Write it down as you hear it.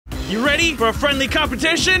You ready for a friendly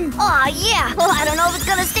competition? Aw, yeah. Well, I don't know if it's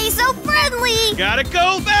gonna stay so friendly. Gotta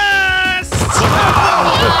go fast!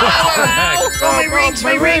 Oh, my rings,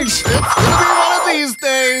 my rings! It's gonna be one of these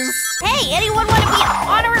days. Hey, anyone want to be an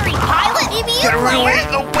honorary pilot? Maybe you Gotta run away. player?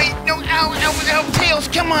 Oh, wait, no, ow, Tails,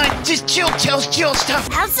 come on. Just chill, Tails, chill, stop.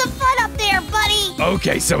 Have some fun up there, buddy.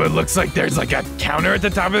 Okay, so it looks like there's like a counter at the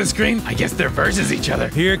top of the screen. I guess they're versus each other.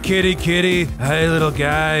 Here, kitty. Hi, little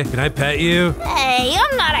guy. Can I pet you? Hey,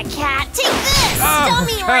 I'm not a cat. Take this.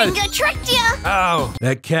 Dummy Ringa tricked ya. Ow,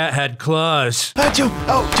 that cat had claws. Dodge.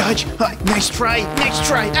 Nice try.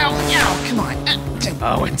 Ow, come on.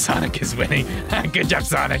 Oh, and Sonic is winning. Good job,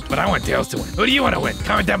 Sonic. But I want Tails to win. Who do you want to win?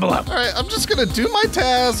 Comment down below. All right, I'm just gonna do my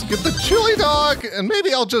task, get the chili dog, and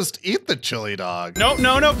maybe I'll just eat the chili dog. No,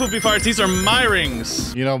 Poopy Farts. These are my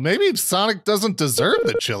rings. You know, maybe Sonic doesn't deserve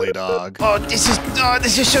the chili dog. Oh, this is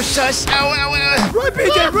so sus. Ow. Run,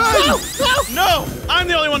 PJ, run! No, I'm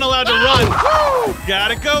the only one allowed to run.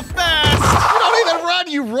 Gotta go fast. You don't even run,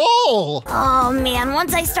 you roll. Oh, man.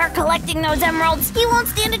 Once I start collecting those emeralds, he won't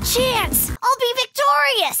stand a chance. I'll be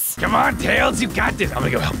victorious. Come on, Tails. You got this. I'm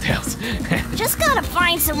gonna go help Tails. Just gotta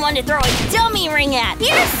find someone to throw a dummy ring at.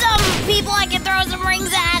 Here's some people I can throw some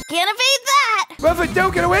rings at. Can't evade that. Ruffin,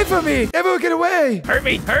 don't get away from me. Everyone get away. Hurt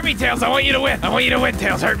me, Tails. I want you to win.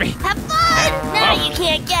 Tails. Hurt me. Have fun. Now you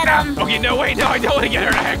can't get him. Okay, no, wait. No, I don't want to get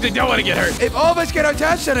hurt. I actually don't want to get hurt. If all of us get our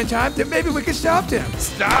tasks done in time, then maybe we can stop them.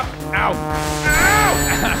 Stop. Ow.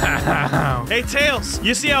 Hey, Tails,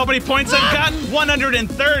 you see how many points I've gotten?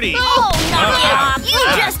 130. Oh, knock it off. You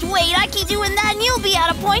just wait. I keep doing that and you'll be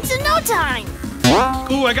out of points in no time.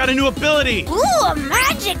 Ooh, I got a new ability. Ooh, a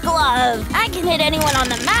magic glove. I can hit anyone on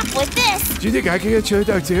the map with this. Do you think I can get chili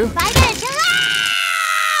dog too?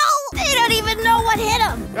 They don't even know what hit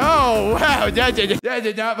them. Oh, wow. That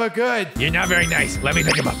did not look good. You're not very nice. Let me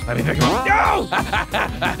pick him up. No!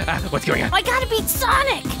 What's going on? I gotta beat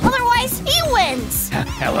Sonic. Otherwise, he wins.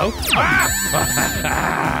 Hello?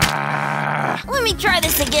 Let me try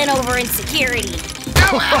this again over in security.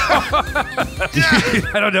 I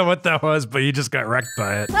don't know what that was, but you just got wrecked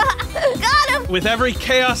by it. Got him. With every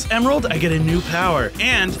Chaos Emerald, I get a new power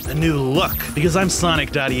and a new look because I'm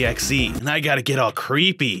Sonic.exe and I gotta get all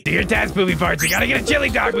creepy. Do your task, Poopy Farts. We gotta get a chili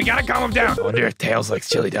dog. We gotta calm him down. I wonder if Tails likes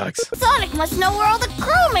chili dogs. Sonic must know where all the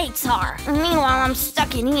crewmates are. Meanwhile, I'm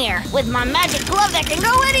stuck in here with my magic glove that can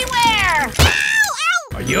go anywhere.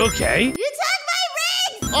 Ow! Are you okay? You took my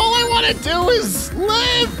rings! All I want to do is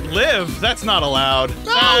live. Live? That's not allowed.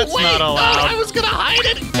 That's wait, not allowed. No, I was gonna hide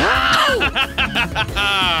it.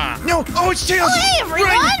 No, it's Tails. Oh, hey,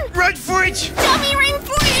 everyone. Run for it. Dummy ring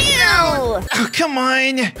for you! Oh, come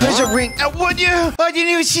on. There's a ring. Would you? I didn't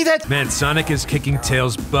even see that. Man, Sonic is kicking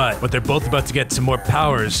Tails' butt, but they're both about to get some more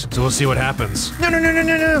powers, so we'll see what happens. No. Don't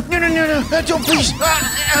please. You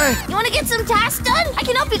want to get some tasks done? I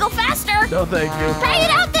can help you go faster. No, thank you. Try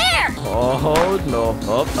it out there. Oh, no.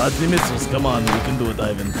 Oh, that's the missiles. Come on, we can do it,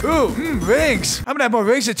 Ivan. Ooh, rings. I'm gonna have more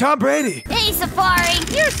rings than Tom Brady. Hey, Safari.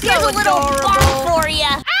 Here's a little adorable. bomb for you.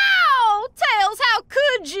 Ow! Tails, how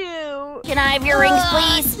could you? Can I have your rings,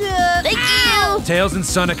 please? Thank you. Tails and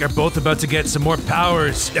Sonic are both about to get some more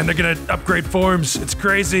powers, and they're gonna upgrade forms. It's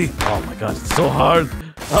crazy. Oh my god, it's so hard.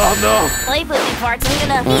 Oh no. Play Poopy Farts. I'm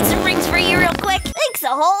gonna need some rings for you real quick. Thanks a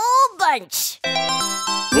whole bunch.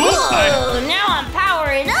 Whoa, now I'm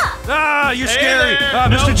powering up. Ah, you're Hey scary. there.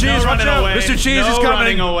 Mr. Cheese, no watch running out. away. Mr. Cheese no is coming.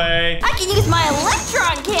 running away. I can use my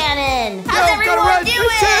electron cannon. How's Yo, everyone gotta run.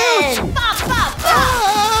 doing? Pop, pop,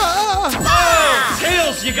 pop.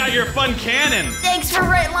 Tails, you got your fun cannon. Thanks for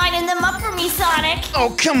lining them up for me, Sonic.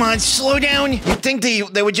 Oh, come on, slow down. You'd think they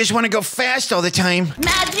would just want to go fast all the time.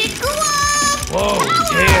 Magic glove. Whoa, Power.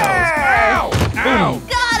 Tails. Ow.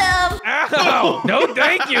 Got him. Ow. No,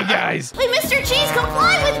 thank you, guys. Wait, Mr. Cheese, come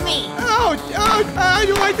fly with me. I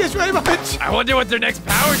don't like this very much. I wonder what their next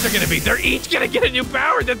powers are gonna be. They're each gonna get a new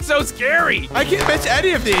power. That's so scary. I can't miss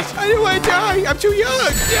any of these. I don't want to die. I'm too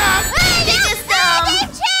young. Yeah. Hey, take this down.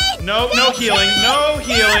 No healing. No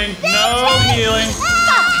healing. No healing.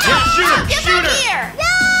 Yeah, Get shoot back her. here.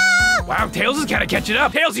 Wow, Tails is kind of catching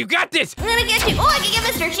up. Tails, you got this. I'm gonna get you. Oh, I can get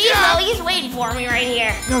Mr. Cheese, though. He's waiting for me right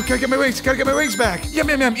here. No, gotta get my rings. Gotta get my rings back. Yum,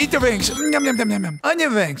 yum, yum. Eat the rings. Yum, yum, yum, yum, yum.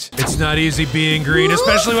 Onion rings. It's not easy being green,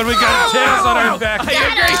 especially when we got Tails on our back. I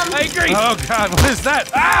agree. Oh, God. What is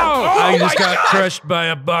that? Ow! I just got crushed by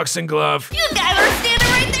a boxing glove. You guys are standing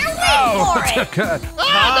right there waiting for it. God.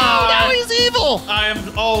 Now he's evil.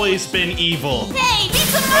 I've always been evil. Hey, need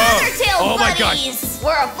some other tail Oh my buddies.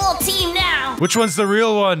 We're a full team now. Which one's the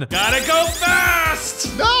real one? Gotta go fast.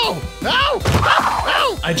 No.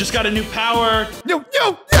 I just got a new power. No.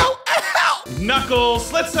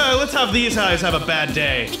 Knuckles, let's have these guys have a bad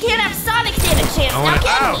day. You can't have Sonic stand a chance, now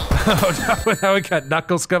can we? Oh, no, now we got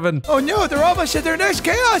Knuckles coming. Oh no, they're almost at their next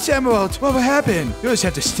Chaos Emerald. What will happen? You'll just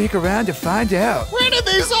have to stick around to find out. Where did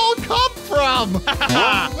these all come from?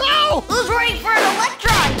 No! Who's ready for an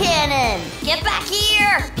electron cannon? Get back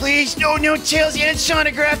here! Please, no, Tails and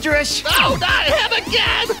Sonic are after us. No, not him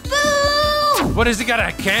again! Boo! What, has he got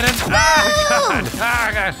a cannon? Ah, God.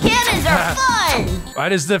 Ah, God. Cannons are fun! Why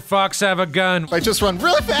does the fox have a gun? I just run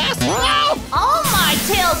really fast. No! All my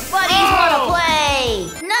Tails buddies wanna play!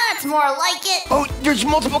 That's more like it! Oh, there's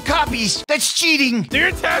multiple copies. That's cheating. Do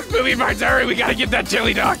your task, movie parts. Hurry, we gotta get that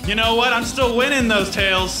chili dog. You know what? I'm still winning those,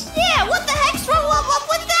 Tails. Yeah, what the heck's wrong up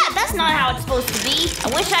with that? That's not how it's supposed to be. I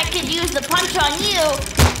wish I could use the punch on you.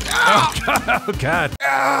 Oh, God.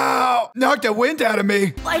 Ow! Knocked the wind out of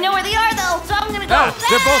me. I know where they are, though, so I'm gonna go fast.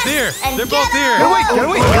 They're both here. And They're both here. Get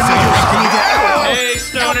away. Hey,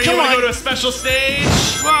 Stoner, you wanna go to a special stage?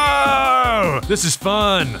 Whoa! This is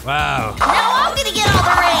fun. Wow. Now I'm gonna get all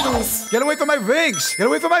the rings. Get away from my rings. Get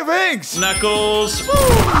away from my rings. Knuckles. No.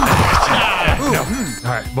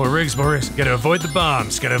 All right, more rings. Gotta avoid the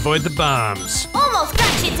bombs. Almost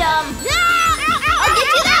got you, dumb. I'll get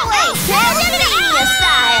you that way. Tasmania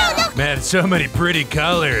style. Man, so many pretty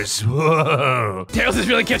colors. Whoa. Tails is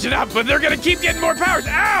really catching up, but they're gonna keep getting more powers.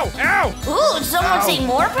 Ow! Ow! Ooh, did someone say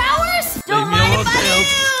more powers? Don't me mind alone, if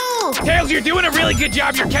I do. Tails, you're doing a really good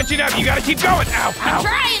job. You're catching up. You gotta keep going. Ow! I'm Ow!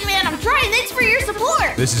 trying, man. I'm trying. Thanks for your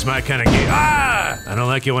support. This is my kind of game. Ah! I don't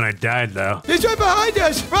like it when I died, though. He's right behind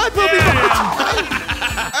us. Run, Ow!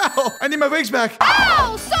 I need my rings back.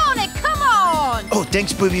 Oh, Sonic, come on! Oh,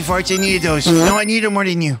 thanks, Booby Farts. I needed those. No, I need them more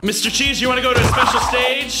than you. Mr. Cheese, you wanna go to a special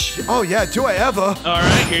stage? Oh, yeah, do I ever? All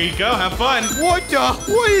right, here you go. Have fun. What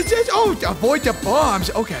is this? Oh, avoid the bombs.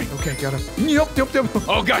 Okay, got him. Yep.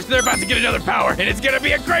 Oh gosh, they're about to get another power, and it's gonna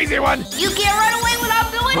be a crazy one. You can't run away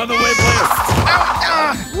without going On the way, players.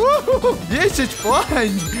 Woo! This is fun.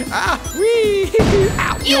 Wee!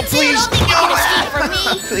 Ow, you two please, don't think you can escape from me.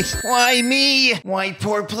 Please. Why me? Why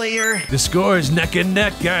poor player? The score is neck and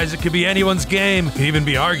neck, guys. It could be anyone's game. It could even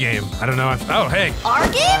be our game. I don't know if... Oh, hey. Our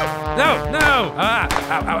game? No. Ow.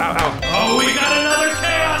 Oh, we got another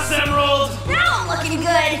Chaos Emerald. Now I'm looking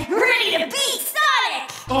good. Ready to beat Sonic.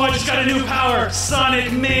 Oh, I just got a new power,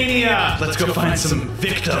 Sonic Mania. Let's go find some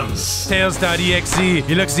victims. Tails.exe.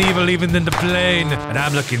 He looks evil even in the plane. And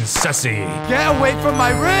I'm looking sussy. Get away from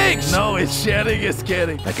my rings! No, it's sharing is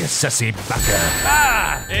caring. Like a sussy baka.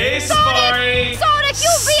 Ah! Hey, Safari. Sonic,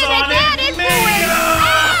 you're being a Sonic bad influence! Mania!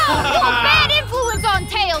 Ow! You're a bad influence on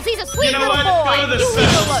Tails. He's a sweet You know little what? boy. Go to the You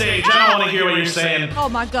special little- stage. I don't want to hear what you're saying. Oh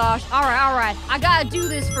my gosh. All right. I gotta do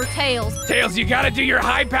this for Tails. Tails, you gotta do your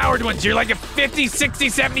high-powered ones. You're like a 50, 60,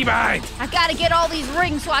 70 behind. I gotta get all these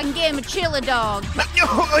rings so I can get him a chili dog. No,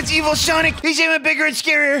 it's evil Sonic. He's even bigger and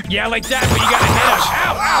scarier. Yeah, like that, but you gotta hit him.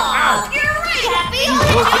 Ow! You're right, Happy. I'll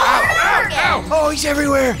hit you over again. Oh, he's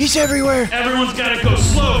everywhere. Everyone's got to go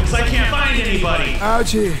slow because I can't find anybody.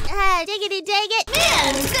 Ouchie. Diggity dig it.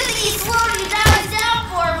 Man, it's good that you slowed you down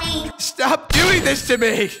for me. Stop doing this to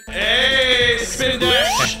me. Hey, spin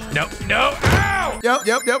dash. No. Ow! Yep.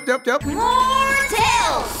 More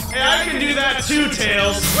Tails. Hey, I can do that too,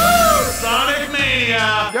 Tails. Woo! Sonic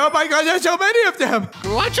Mania. Oh my god, there's so many of them.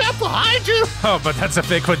 Watch out behind you. Oh, but that's a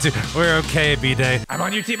fake one too. We're okay, B-Day. I'm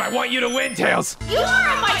on your team. I want you to win, Tails. You are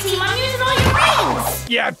on my team. I'm using all your rings.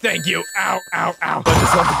 Yeah, thank you. Ow. I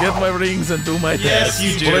just want to get my rings and do my Yes, tasks.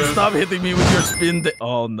 you do. But stop hitting me with your spin.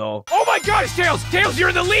 Oh no. Oh my gosh, Tails! Tails, you're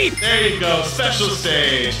in the lead! There you go, special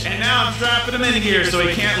stage. And now I'm trapping him in here so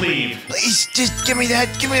he can't leave. Please, just give me that.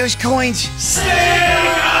 Give me those coins.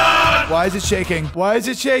 Sega! Why is it shaking?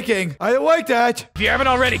 I don't like that. If you haven't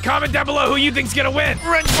already, comment down below who you think's gonna win.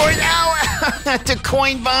 Run for it. Ow. That's a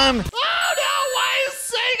coin bomb. Oh no, why is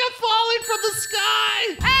Sega falling from the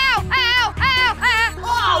sky? Ow!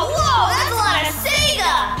 Oh, whoa, that's a lot of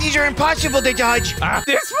Sega. These are impossible to dodge.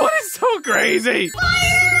 This one is so crazy. Fire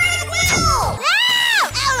at will. Ow!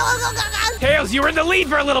 Tails, you were in the lead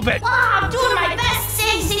for a little bit. Oh, I'm doing my best.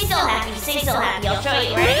 Stay still happy. I'll show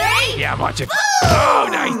you. Ready? Yeah, I'm watching. Oh,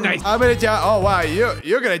 nice. I'm gonna die. Oh wow,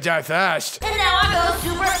 you're gonna die fast. And now I go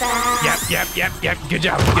super fast. Yep. Good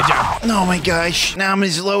job. Oh my gosh. Now I'm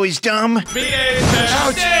as low as dumb. B.A.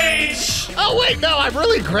 special stage! Oh wait, no, I'm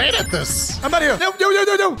really great at this. I'm out of here.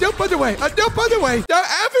 No. Don't put away. Don't put away. They're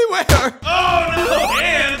everywhere. Oh no!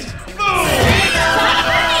 And boom!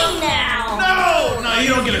 Hey now. No, you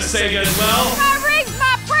don't get a Sega as well. My rings,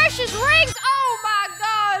 my precious rings. Oh my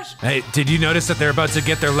gosh. Hey, did you notice that they're about to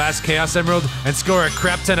get their last Chaos Emerald and score a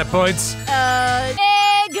crap ton of points? Nigga.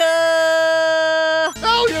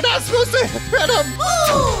 No, you're not supposed to hit him.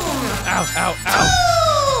 Boom. ow, ow, ow.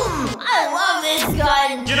 Boom! I love this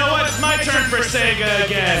gun. You know what? It's my turn for Sega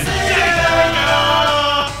again. Sega!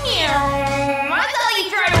 I thought you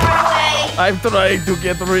tried to run away. I'm trying to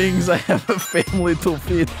get rings. I have a family to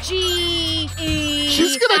feed. G-E.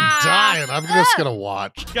 She's gonna die, and I'm just gonna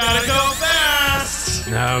watch. Gotta go fast!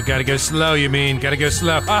 No, gotta go slow, you mean. Gotta go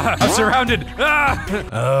slow. Ah, I'm surrounded. Ah.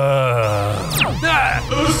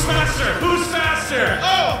 Who's faster? Who's faster?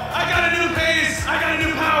 Oh, I got a new pace! I got a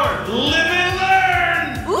new power! Live and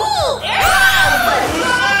learn! Ooh, arrows!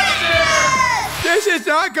 Who's faster? This is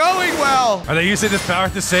not going well. Are they using this power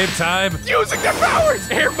at the same time? Using their powers!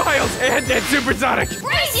 Air Miles and Supersonic.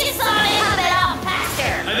 Race you, Sonic! How about I'm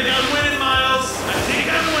faster? I think I'm winning, Miles. I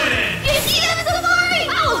think I'm winning. You see that, Safari?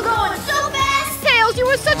 I was going so fast. Tails, you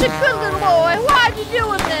were such a good little boy. Why'd you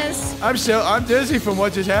doing this? I'm dizzy from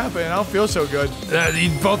what just happened. I don't feel so good. You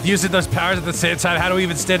both using those powers at the same time. How do we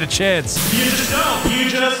even stand a chance? You just don't. You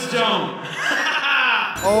just don't.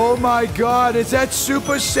 Oh my God! Is that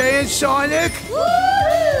Super Saiyan Sonic?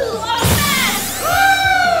 Woohoo! I'm fast!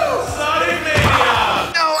 Woo! Sonic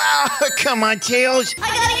Mania! No, come on, Tails. I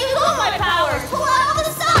gotta use all my powers. Pull out all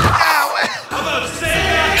the stuff. Ow. How about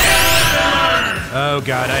Sega? Oh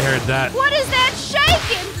God, I heard that. What is that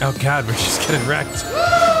shaking? Oh God, we're just getting wrecked.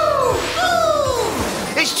 Woo! Boom!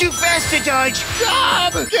 It's too fast to dodge.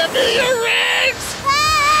 Stop! Give me your rings!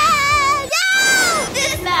 Ah, no!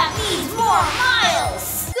 This map needs more miles.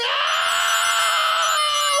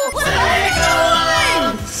 What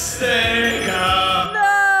about Sega!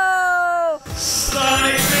 No.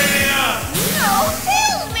 Sonic Mania! No,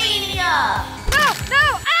 Tails Mania! No,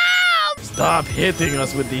 ow! Stop hitting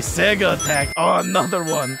us with the Sega attack. Oh, another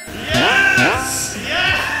one. Yes!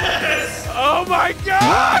 Yes! Oh my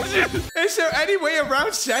God! Is there any way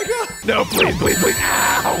around Sega? No, please, please, please.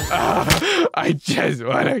 Ow! I just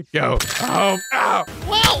wanna go home. Ow!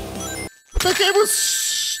 Well, the game was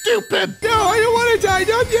stupid. No, I don't want to die.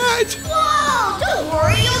 Not yet. Whoa! Don't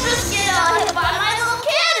worry, you'll just get hit by my little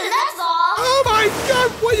cannon, that's all! Oh my God!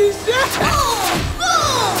 What is that? Boom!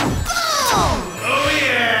 Boom! Boom! Oh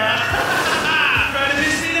yeah! Try to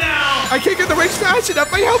miss me now! I can't get the rings fast enough.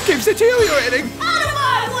 My health keeps deteriorating. Out of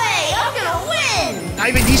my way! I'm gonna win!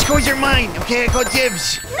 Ivan, these coins are mine. Okay, I call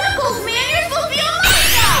dibs. Knuckles, man, you're supposed to be on my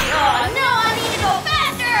side! Oh no, I need to go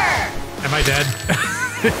faster! Am I dead?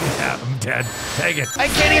 Yeah, I'm dead. Dang it. I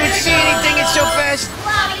can't even see anything. It's so fast.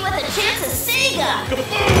 Cloudy with a chance of Sega!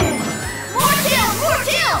 Kaboom! More tails! More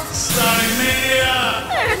tails! Sonic Mania!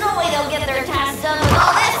 There's no way they'll get their tasks done with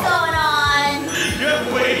all this going on! You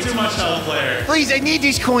have way too much health, player. Please, I need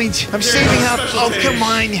these coins. I'm saving up. Oh, come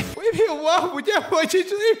on. Leave me alone. Would you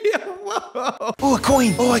just leave me alone? Oh, a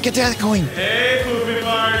coin. Oh, I get that coin. Hey, poopy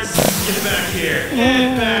parts. Get back here.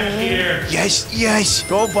 Get back here. Yes, yes.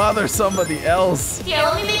 Go bother somebody else. Here,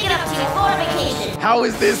 let me make it up to you for vacation. How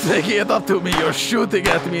is this making it up to me? You're shooting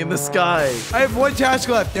at me in the sky. I have one task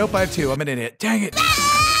left. Nope, I have two. I'm an idiot. Dang it.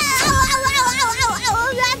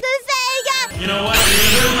 You know what? You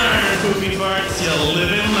live and learn, poopy parts. You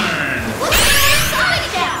live and learn. What's Sonic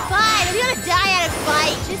now? Fine, I'm gonna die at a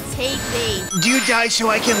fight. Just take me. You die so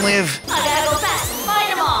I can live. I gotta go fast and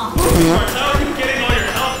find them all. Poopy parts, how are you getting all your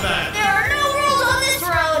health back? There are no rules on this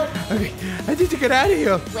road. Okay, I need to get out of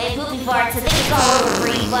here. Wait, Poopy Farts, I think it's all over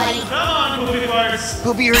for you, buddy. Come on, poopy parts.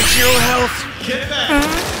 Hope you're at 0 health. Get back. Oh,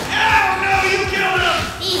 no, you killed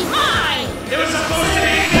him. He's mine! It was supposed to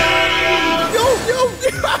be me. No.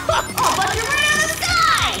 Oh, but you ran out of the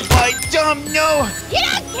sky! Why, dumb, no. You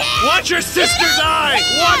don't care! Watch your sister die.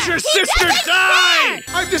 Watch your sister die.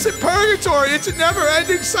 I'm just in purgatory. It's a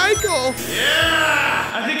never-ending cycle.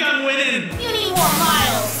 Yeah, I think I'm winning. You need more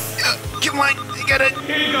miles. Come on. I gotta.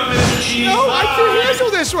 Here you go, Mr. Cheese. No, I Bye. can't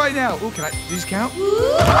handle this right now. Ooh, can I? These count?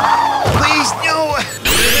 Please, no.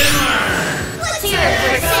 Let's hear it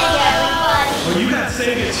for Sega, everybody! Oh, you got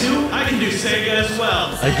Sega too? I can do Sega as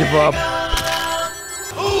well. I give up.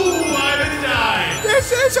 Ooh, Ivan died.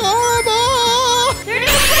 This is horrible. They're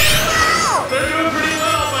doing pretty well! They're doing pretty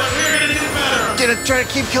well, but we're gonna do better. Gonna try to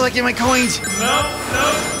keep collecting my coins. No.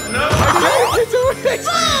 I gotta get to it. I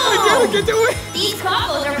gotta get to it. These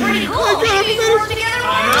combos are pretty cool. I gotta Maybe we finish- work together I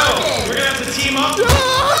more know. often. We're gonna have to team up.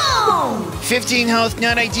 Boom! 15 health,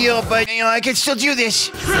 not ideal, but I can still do this.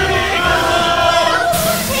 Tails,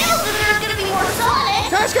 and there's gonna be more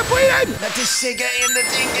Sonic! Task completed. Not the Sega and the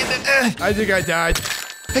thing and the. I think I died.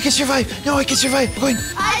 I can survive. No, I can survive. Going.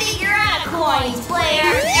 I think you're out of coins,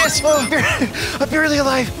 player! Yes. Oh, I'm barely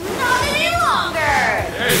alive. Not any longer!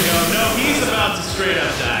 There you go. No, he's about to straight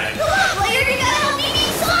up die. Come on, player, you gotta help me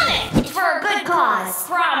beat Sonic! It's for a good cause,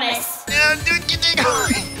 promise. You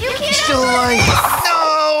You can't Still help alive. this.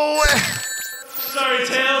 No. Sorry,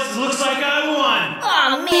 Tails. As looks like I won.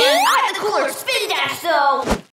 Aw, man, I have the cooler spin dash, though.